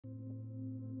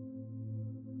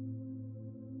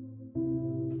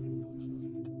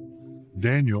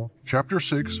Daniel chapter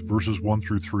 6, verses 1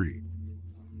 through 3.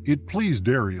 It pleased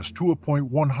Darius to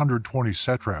appoint 120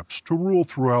 satraps to rule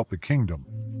throughout the kingdom,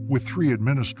 with 3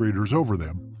 administrators over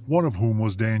them, one of whom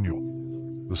was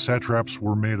Daniel. The satraps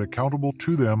were made accountable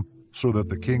to them so that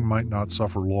the king might not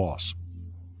suffer loss.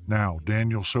 Now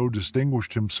Daniel so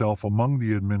distinguished himself among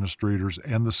the administrators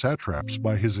and the satraps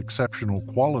by his exceptional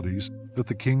qualities that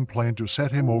the king planned to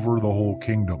set him over the whole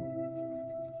kingdom.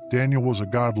 Daniel was a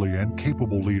godly and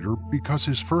capable leader because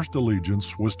his first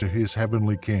allegiance was to his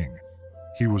heavenly king.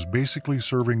 He was basically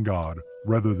serving God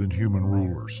rather than human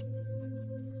rulers.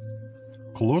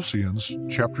 Colossians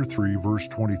chapter 3, verse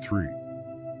 23.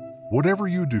 Whatever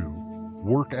you do,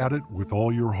 work at it with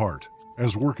all your heart,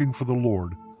 as working for the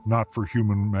Lord, not for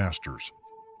human masters.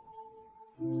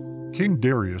 King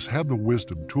Darius had the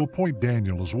wisdom to appoint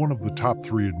Daniel as one of the top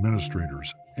 3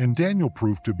 administrators, and Daniel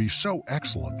proved to be so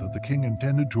excellent that the king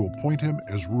intended to appoint him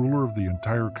as ruler of the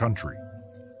entire country.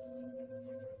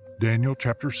 Daniel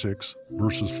chapter 6,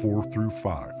 verses 4 through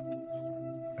 5.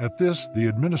 At this, the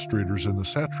administrators and the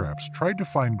satraps tried to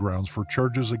find grounds for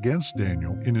charges against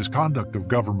Daniel in his conduct of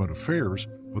government affairs,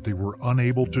 but they were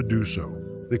unable to do so.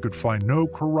 They could find no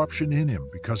corruption in him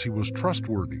because he was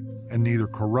trustworthy and neither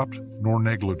corrupt nor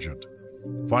negligent.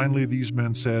 Finally, these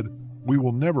men said, "We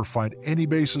will never find any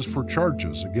basis for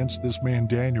charges against this man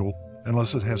Daniel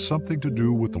unless it has something to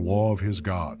do with the law of his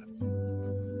God."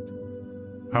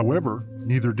 However,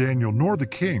 neither Daniel nor the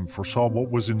king foresaw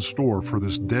what was in store for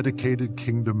this dedicated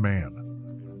kingdom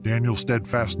man. Daniel's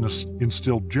steadfastness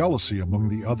instilled jealousy among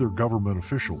the other government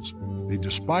officials. They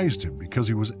despised him because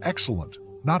he was excellent,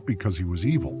 not because he was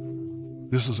evil.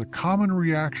 This is a common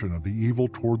reaction of the evil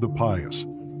toward the pious.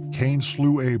 Cain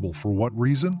slew Abel for what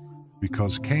reason?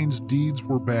 Because Cain's deeds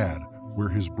were bad, where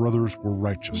his brothers were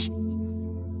righteous.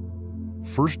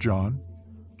 1 John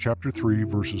chapter 3,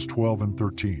 verses 12 and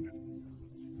 13.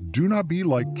 Do not be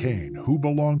like Cain, who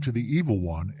belonged to the evil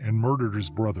one and murdered his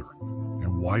brother.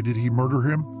 And why did he murder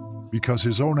him? Because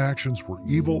his own actions were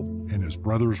evil and his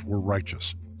brothers were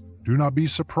righteous. Do not be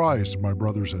surprised, my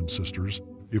brothers and sisters,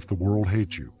 if the world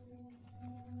hates you.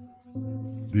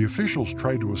 The officials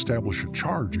tried to establish a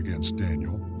charge against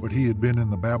Daniel, but he had been in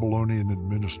the Babylonian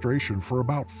administration for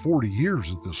about 40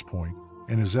 years at this point,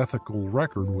 and his ethical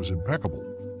record was impeccable.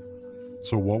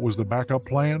 So what was the backup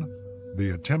plan? They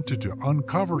attempted to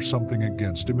uncover something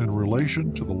against him in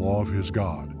relation to the law of his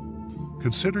God.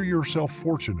 Consider yourself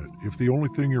fortunate if the only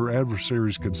thing your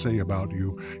adversaries can say about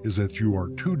you is that you are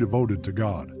too devoted to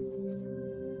God.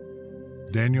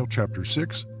 Daniel chapter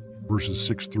 6, verses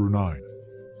 6 through 9.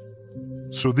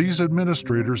 So these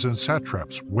administrators and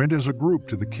satraps went as a group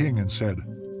to the king and said,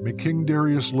 "May King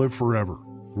Darius live forever.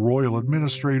 The royal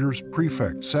administrators,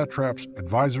 prefects, satraps,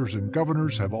 advisors, and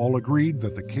governors have all agreed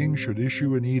that the king should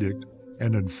issue an edict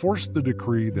and enforce the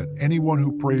decree that anyone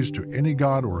who prays to any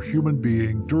god or human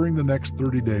being during the next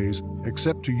 30 days,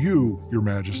 except to you, your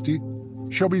majesty,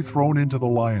 shall be thrown into the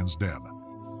lion's den.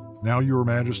 Now, your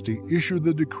majesty, issue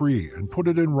the decree and put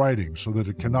it in writing so that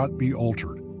it cannot be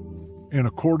altered, in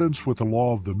accordance with the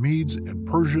law of the Medes and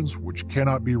Persians, which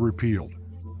cannot be repealed."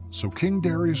 So King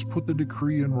Darius put the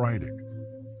decree in writing.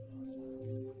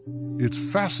 It's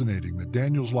fascinating that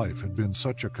Daniel's life had been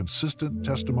such a consistent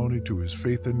testimony to his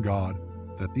faith in God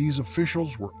that these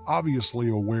officials were obviously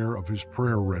aware of his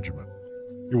prayer regimen.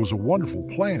 It was a wonderful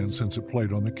plan since it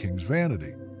played on the king's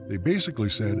vanity. They basically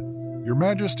said, "Your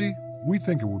Majesty, we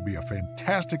think it would be a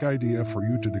fantastic idea for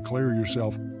you to declare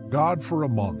yourself God for a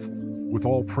month, with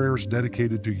all prayers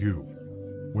dedicated to you."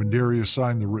 When Darius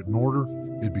signed the written order,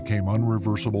 it became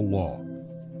unreversible law.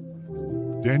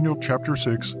 Daniel chapter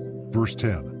 6, verse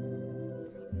 10.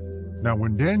 Now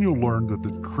when Daniel learned that the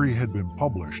decree had been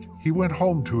published, he went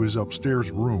home to his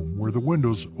upstairs room where the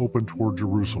windows opened toward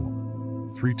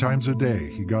Jerusalem. 3 times a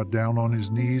day he got down on his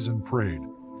knees and prayed,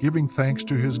 giving thanks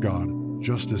to his God,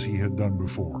 just as he had done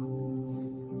before.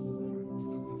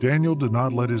 Daniel did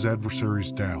not let his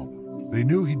adversaries down. They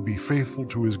knew he'd be faithful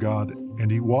to his God,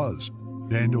 and he was.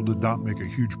 Daniel did not make a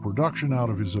huge production out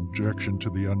of his objection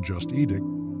to the unjust edict,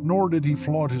 nor did he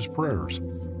flaunt his prayers.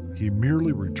 He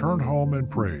merely returned home and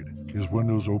prayed, his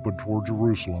windows open toward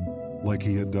Jerusalem, like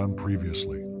he had done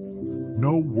previously.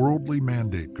 No worldly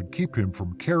mandate could keep him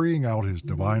from carrying out his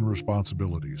divine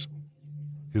responsibilities.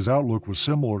 His outlook was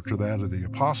similar to that of the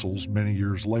apostles many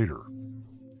years later.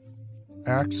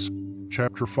 Acts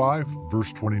chapter 5,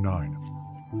 verse 29.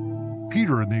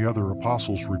 Peter and the other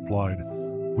apostles replied,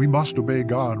 "We must obey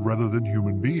God rather than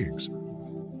human beings."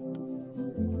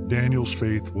 Daniel's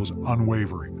faith was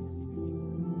unwavering.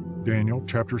 Daniel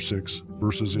chapter 6,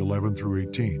 verses 11 through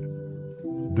 18.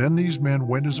 Then these men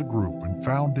went as a group and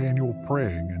found Daniel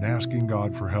praying and asking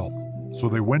God for help. So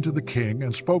they went to the king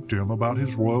and spoke to him about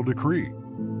his royal decree.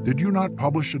 Did you not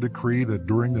publish a decree that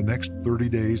during the next 30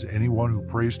 days anyone who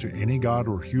prays to any god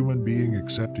or human being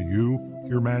except to you,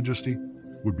 your majesty,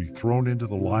 would be thrown into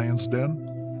the lion's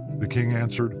den? The king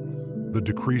answered, "The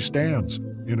decree stands,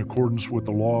 in accordance with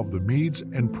the law of the Medes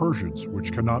and Persians,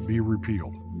 which cannot be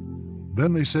repealed."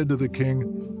 Then they said to the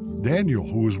king, "Daniel,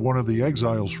 who is one of the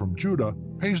exiles from Judah,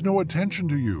 pays no attention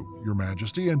to you, your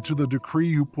majesty, and to the decree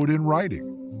you put in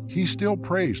writing. He still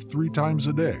prays 3 times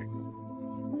a day."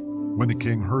 When the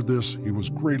king heard this, he was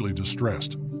greatly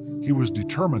distressed. He was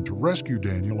determined to rescue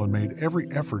Daniel and made every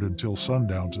effort until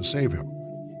sundown to save him.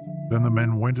 Then the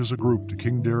men went as a group to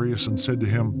King Darius and said to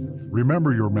him,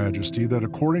 "Remember, your majesty, that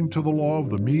according to the law of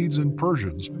the Medes and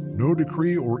Persians, no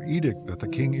decree or edict that the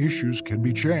king issues can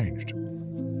be changed."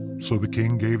 So the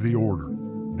king gave the order,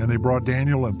 and they brought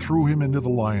Daniel and threw him into the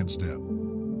lion's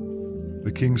den.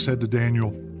 The king said to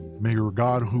Daniel, "May your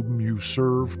God whom you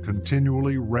serve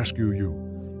continually rescue you."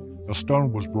 A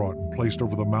stone was brought and placed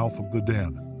over the mouth of the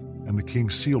den, and the king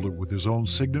sealed it with his own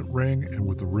signet ring and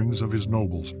with the rings of his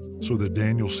nobles, so that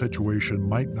Daniel's situation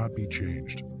might not be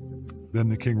changed. Then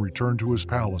the king returned to his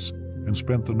palace and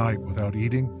spent the night without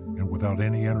eating and without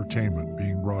any entertainment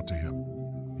being brought to him,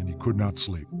 and he could not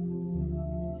sleep.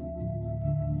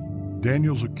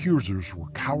 Daniel's accusers were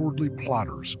cowardly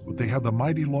plotters, but they had the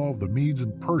mighty law of the Medes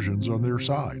and Persians on their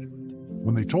side.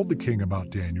 When they told the king about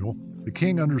Daniel, the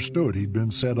king understood he'd been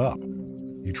set up.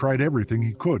 He tried everything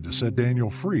he could to set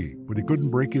Daniel free, but he couldn't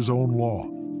break his own law.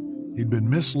 He'd been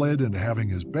misled into having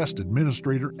his best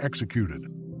administrator executed.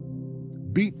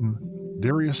 Beaten,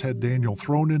 Darius had Daniel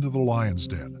thrown into the lion's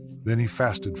den. Then he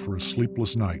fasted for a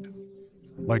sleepless night.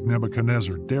 Like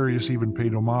Nebuchadnezzar, Darius even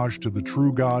paid homage to the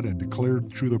true God and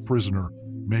declared to the prisoner,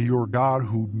 "May your God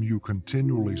whom you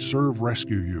continually serve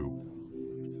rescue you."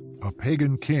 A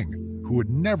pagan king who had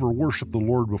never worshipped the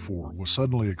Lord before was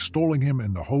suddenly extolling him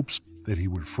in the hopes that he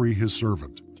would free his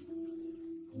servant.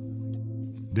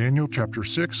 Daniel chapter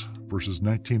 6, verses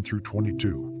 19 through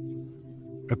 22.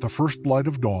 At the first light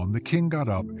of dawn, the king got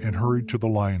up and hurried to the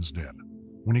lion's den.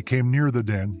 When he came near the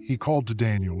den, he called to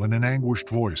Daniel in an anguished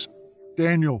voice,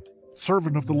 "Daniel,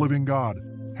 servant of the living God,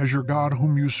 has your God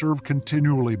whom you serve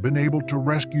continually been able to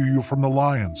rescue you from the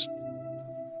lions?"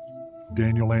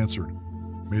 Daniel answered,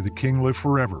 "May the king live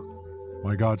forever.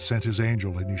 My God sent his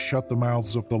angel and he shut the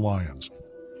mouths of the lions.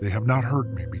 They have not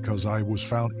hurt me because I was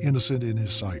found innocent in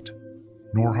his sight,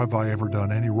 nor have I ever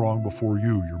done any wrong before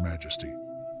you, your majesty."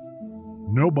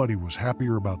 Nobody was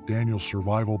happier about Daniel's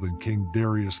survival than King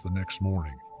Darius the next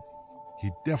morning. He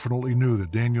definitely knew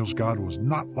that Daniel's God was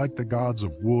not like the gods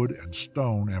of wood and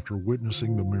stone after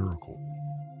witnessing the miracle.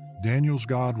 Daniel's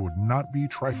God would not be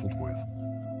trifled with.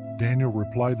 Daniel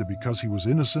replied that because he was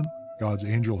innocent, God's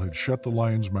angel had shut the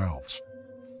lions' mouths.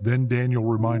 Then Daniel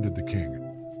reminded the king,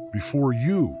 "Before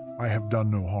you, I have done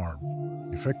no harm,"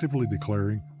 effectively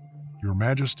declaring, "Your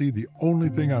Majesty, the only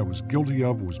thing I was guilty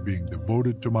of was being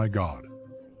devoted to my God."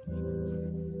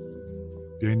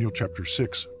 Daniel chapter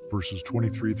 6, verses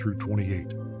 23 through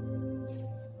 28.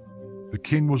 The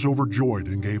king was overjoyed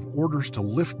and gave orders to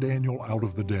lift Daniel out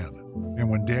of the den. And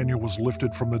when Daniel was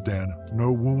lifted from the den,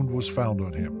 no wound was found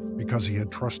on him, because he had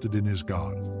trusted in his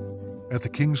God. At the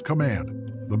king's command,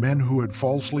 the men who had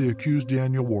falsely accused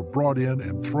Daniel were brought in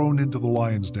and thrown into the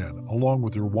lion's den, along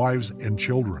with their wives and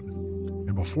children.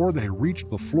 And before they reached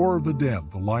the floor of the den,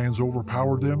 the lions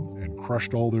overpowered them and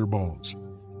crushed all their bones.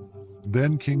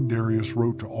 Then King Darius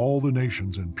wrote to all the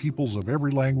nations and peoples of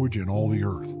every language in all the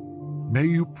earth, "May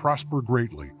you prosper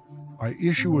greatly. I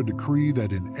issue a decree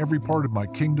that in every part of my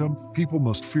kingdom, people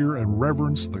must fear and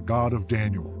reverence the God of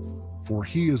Daniel. For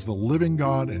he is the living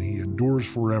God and he endures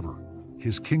forever.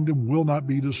 His kingdom will not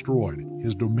be destroyed.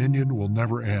 His dominion will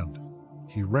never end.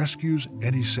 He rescues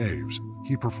and he saves.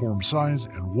 He performs signs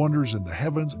and wonders in the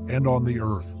heavens and on the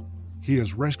earth. He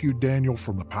has rescued Daniel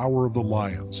from the power of the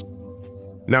lions."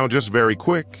 Now, just very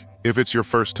quick, if it's your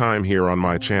first time here on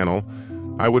my channel,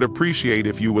 I would appreciate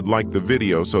if you would like the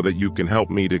video so that you can help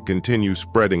me to continue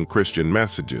spreading Christian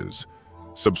messages.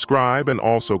 Subscribe and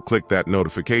also click that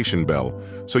notification bell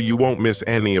so you won't miss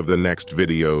any of the next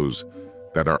videos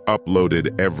that are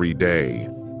uploaded every day.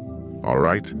 All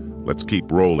right, let's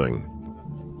keep rolling.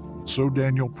 So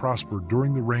Daniel prospered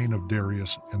during the reign of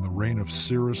Darius and the reign of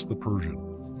Cyrus the Persian.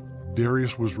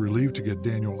 Darius was relieved to get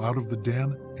Daniel out of the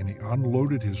den, and he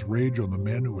unloaded his rage on the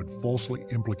men who had falsely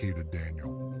implicated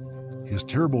Daniel. His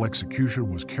terrible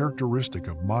execution was characteristic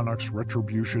of monarch's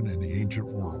retribution in the ancient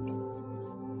world.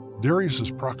 Darius's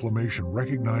proclamation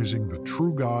recognizing the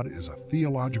true God is a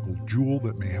theological jewel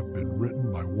that may have been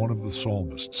written by one of the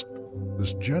psalmists.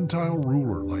 This Gentile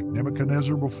ruler, like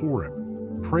Nebuchadnezzar before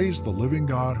him, praised the living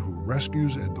God who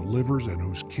rescues and delivers and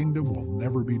whose kingdom will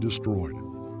never be destroyed.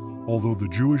 Although the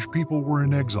Jewish people were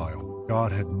in exile,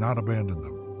 God had not abandoned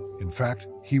them. In fact,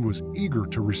 he was eager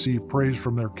to receive praise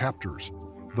from their captors.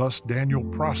 Thus, Daniel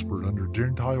prospered under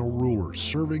Gentile rulers,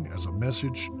 serving as a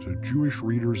message to Jewish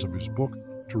readers of his book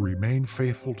to remain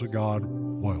faithful to God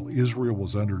while Israel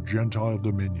was under Gentile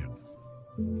dominion.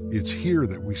 It's here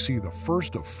that we see the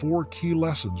first of 4 key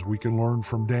lessons we can learn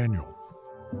from Daniel.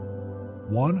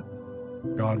 1.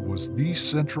 God was the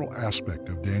central aspect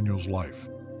of Daniel's life.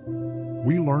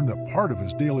 We learn that part of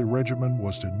his daily regimen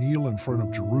was to kneel in front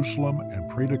of Jerusalem and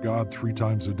pray to God 3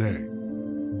 times a day.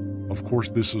 Of course,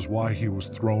 this is why he was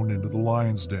thrown into the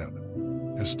lion's den.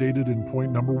 As stated in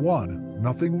point number 1,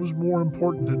 nothing was more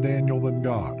important to Daniel than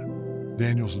God.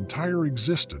 Daniel's entire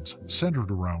existence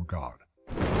centered around God.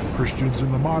 Christians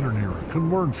in the modern era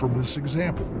can learn from this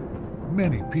example.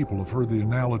 Many people have heard the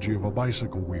analogy of a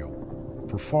bicycle wheel.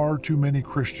 For far too many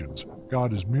Christians,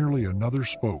 God is merely another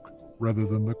spoke, rather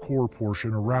than the core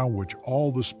portion around which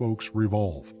all the spokes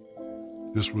revolve.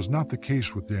 This was not the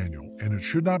case with Daniel, and it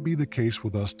should not be the case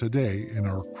with us today in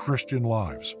our Christian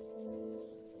lives.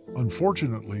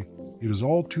 Unfortunately, it is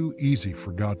all too easy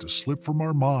for God to slip from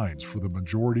our minds for the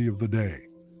majority of the day.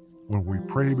 When we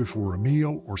pray before a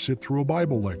meal or sit through a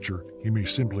Bible lecture, he may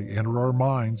simply enter our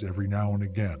minds every now and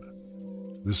again.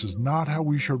 This is not how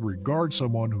we should regard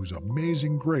someone whose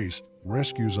amazing grace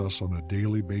rescues us on a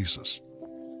daily basis.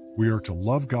 We are to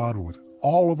love God with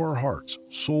all of our hearts,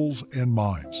 souls, and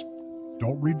minds.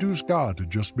 Don't reduce God to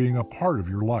just being a part of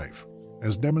your life.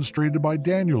 As demonstrated by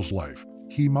Daniel's life,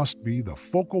 he must be the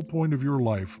focal point of your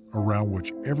life around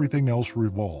which everything else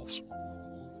revolves.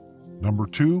 Number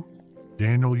 2,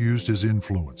 Daniel used his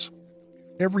influence.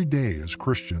 Every day as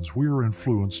Christians, we are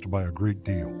influenced by a great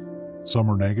deal. Some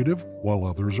are negative, while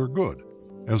others are good.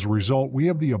 As a result, we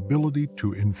have the ability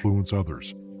to influence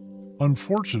others.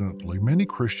 Unfortunately, many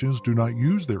Christians do not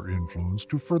use their influence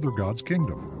to further God's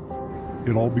kingdom.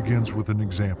 It all begins with an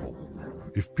example.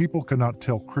 If people cannot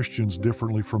tell Christians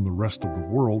differently from the rest of the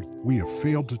world, we have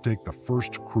failed to take the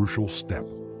first crucial step.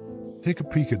 Take a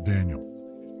peek at Daniel.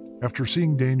 After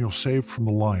seeing Daniel saved from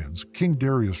the lions, King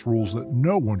Darius rules that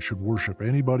no one should worship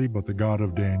anybody but the God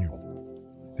of Daniel.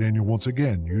 Daniel once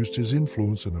again used his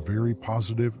influence in a very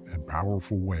positive and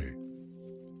powerful way.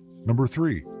 Number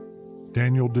 3,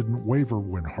 Daniel didn't waver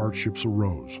when hardships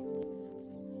arose.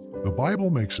 The Bible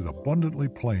makes it abundantly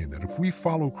plain that if we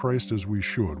follow Christ as we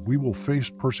should, we will face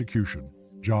persecution.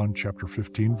 John chapter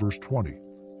 15, verse 20.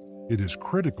 It is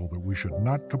critical that we should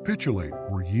not capitulate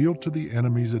or yield to the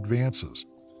enemy's advances.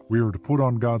 We are to put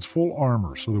on God's full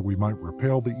armor so that we might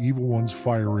repel the evil one's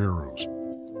fire arrows.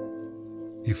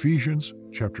 Ephesians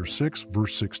chapter 6,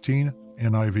 verse 16,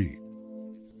 NIV.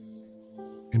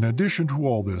 In addition to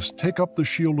all this, take up the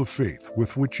shield of faith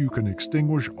with which you can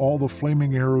extinguish all the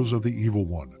flaming arrows of the evil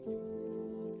one.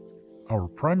 Our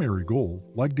primary goal,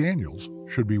 like Daniel's,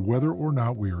 should be whether or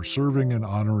not we are serving and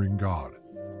honoring God.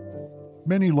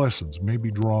 Many lessons may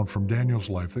be drawn from Daniel's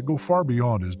life that go far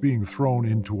beyond his being thrown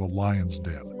into a lion's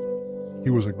den. He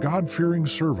was a God-fearing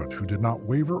servant who did not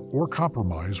waver or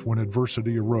compromise when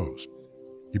adversity arose.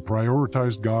 He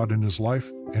prioritized God in his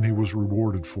life, and he was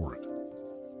rewarded for it.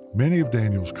 Many of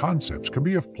Daniel's concepts can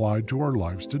be applied to our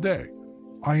lives today.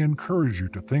 I encourage you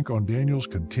to think on Daniel's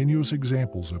continuous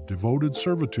examples of devoted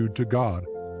servitude to God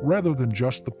rather than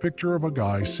just the picture of a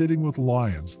guy sitting with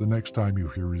lions the next time you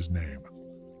hear his name.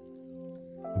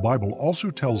 The Bible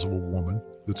also tells of a woman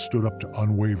that stood up to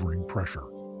unwavering pressure.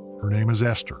 Her name is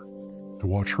Esther. To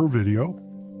watch her video,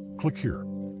 click here.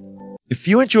 If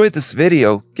you enjoyed this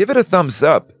video, give it a thumbs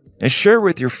up and share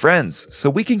with your friends so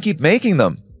we can keep making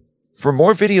them. For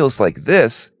more videos like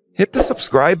this, hit the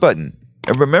subscribe button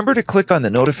and remember to click on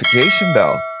the notification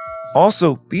bell.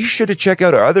 Also, be sure to check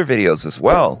out our other videos as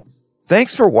well.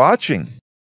 Thanks for watching.